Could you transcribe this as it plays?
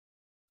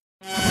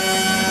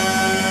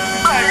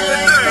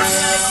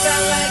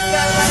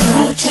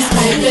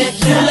baby.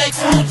 You like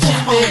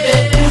smooching,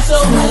 baby. You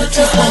so good,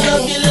 girl, I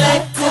love you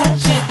like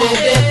Gucci,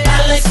 baby.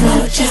 I like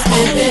smooches,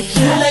 baby.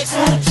 You like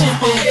smooching,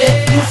 baby.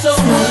 You so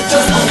good,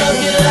 girl, I love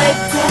you like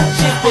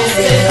Gucci,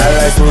 baby. I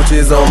like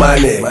smooches on my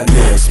neck,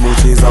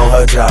 smooches on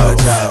her jaw,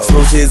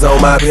 smooches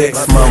on my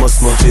pecs, mama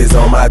smooches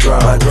on my draw.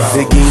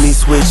 Bikini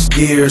switch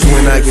gears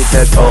when I get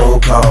that phone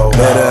call.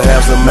 Better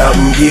have some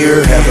mountain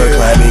gear, have her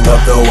climbing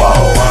up the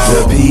wall.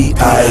 The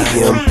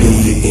PIMP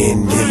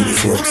in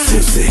Pimp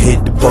Sips to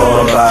hit the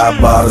bar, buy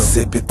a bottle,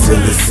 sip it till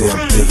it's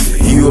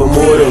empty. You are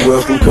more than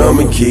welcome, come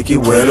and kick it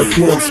where the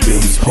pimp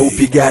speaks. Hope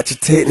you got your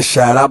tetanus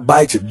shot, I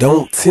bite you,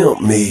 don't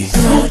tempt me.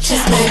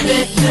 Smooches,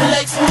 baby, you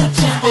like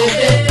smooching,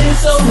 baby. You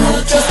so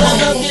good, girl, I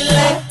love you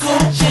like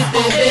Gucci,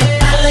 baby.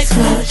 I like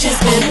smooches,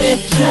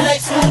 baby. You like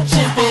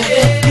smooching,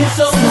 baby. You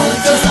so good,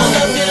 girl, I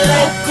love you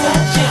like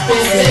Gucci,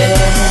 baby.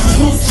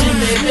 Smooching,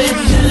 baby.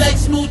 You like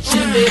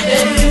smooching, baby.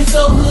 You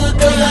so good,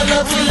 girl, I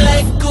love you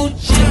like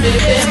Gucci,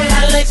 baby.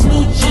 I like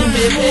smooching,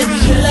 baby.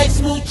 You like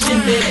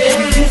smooching, baby.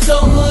 You so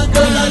good,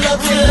 girl, I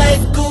love you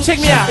like Gucci. Check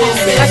me out.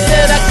 Baby. I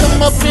said I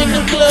come up in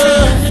the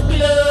club.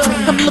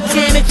 I'm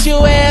looking at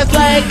your ass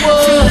like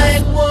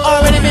what?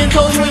 Already been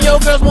told you and your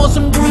girls want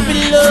some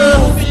groupie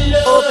love.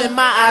 Open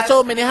my eyes,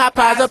 so many hot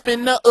pies up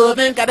in the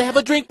oven. Gotta have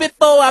a drink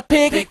before I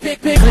pick. Clean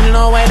it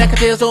all white, I can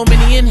tell so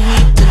many in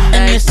heat tonight.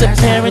 And it's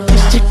apparent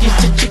these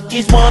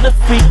chickies wanna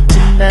freak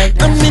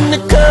tonight. I'm in the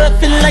club,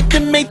 feel like the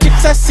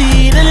Matrix, I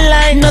see the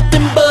light.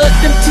 Nothing but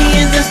them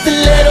teens and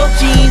stiletto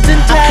jeans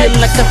and tights.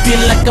 I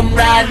feel like I'm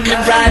riding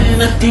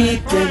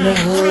deep in the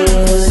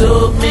hood.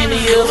 So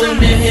many of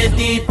them in here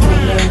deep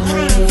in the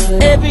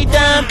hood. Every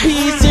dime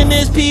piece in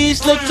this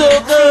piece looks so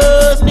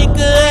good.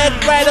 Nigga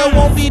act right, I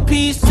won't be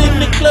peace in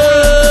the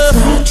club.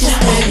 Smooching,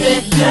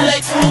 baby, you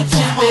like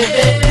smooching,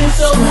 baby. You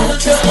so good,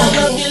 girl, I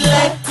love you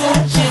like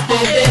Gucci,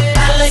 baby.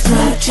 I like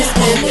smooching,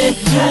 baby.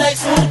 You like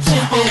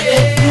smooching, baby.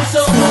 You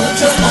so good,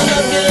 girl, I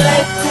love you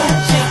like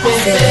Gucci,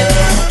 baby.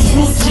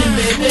 Smooching,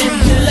 baby,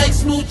 you like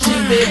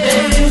smooching, baby.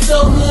 You so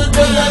good,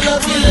 girl, I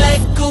love you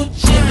like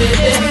Gucci,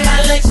 baby.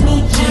 I like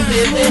smooching,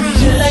 baby.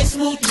 You like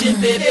smooching,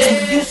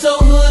 baby. You so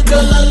good,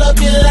 girl, I love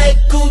you like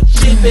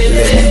Gucci,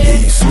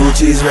 baby.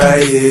 Smooches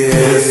right here,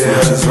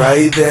 smooches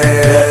right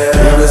there.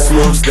 Here a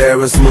smooch, there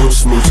a smooch,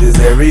 smooches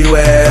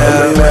everywhere.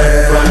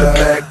 From the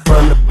back,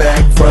 from the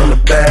back, from the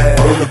back,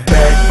 on the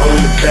back, on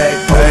the back,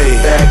 on the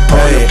back,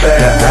 on the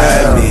back.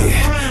 Now me,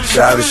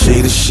 shout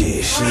she the shit.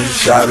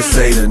 Shout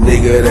say the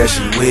nigga that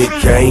she with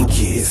can't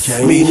kiss.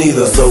 Me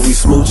neither, so we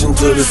smooching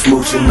till the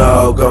smooching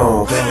all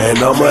gone. And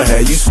I'ma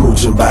have you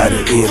smooching by the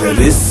end of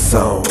this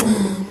song.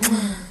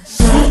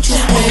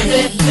 Smooching,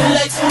 baby, you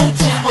like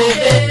smooching,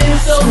 baby. You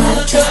so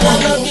good, girl, I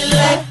love you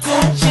like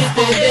Gucci,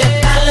 baby.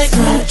 I like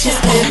smooching,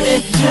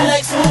 baby. You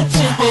like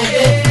smooching,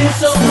 baby. You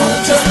so good,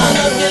 girl, I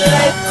love you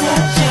like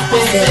Gucci,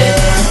 baby.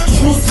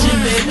 Smooching,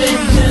 baby,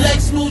 you like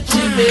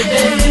smooching,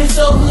 baby. You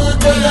so good,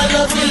 girl, I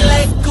love you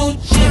like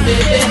Gucci,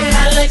 baby.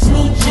 I like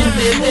smooching,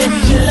 baby.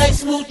 You like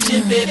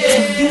smooching,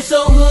 baby.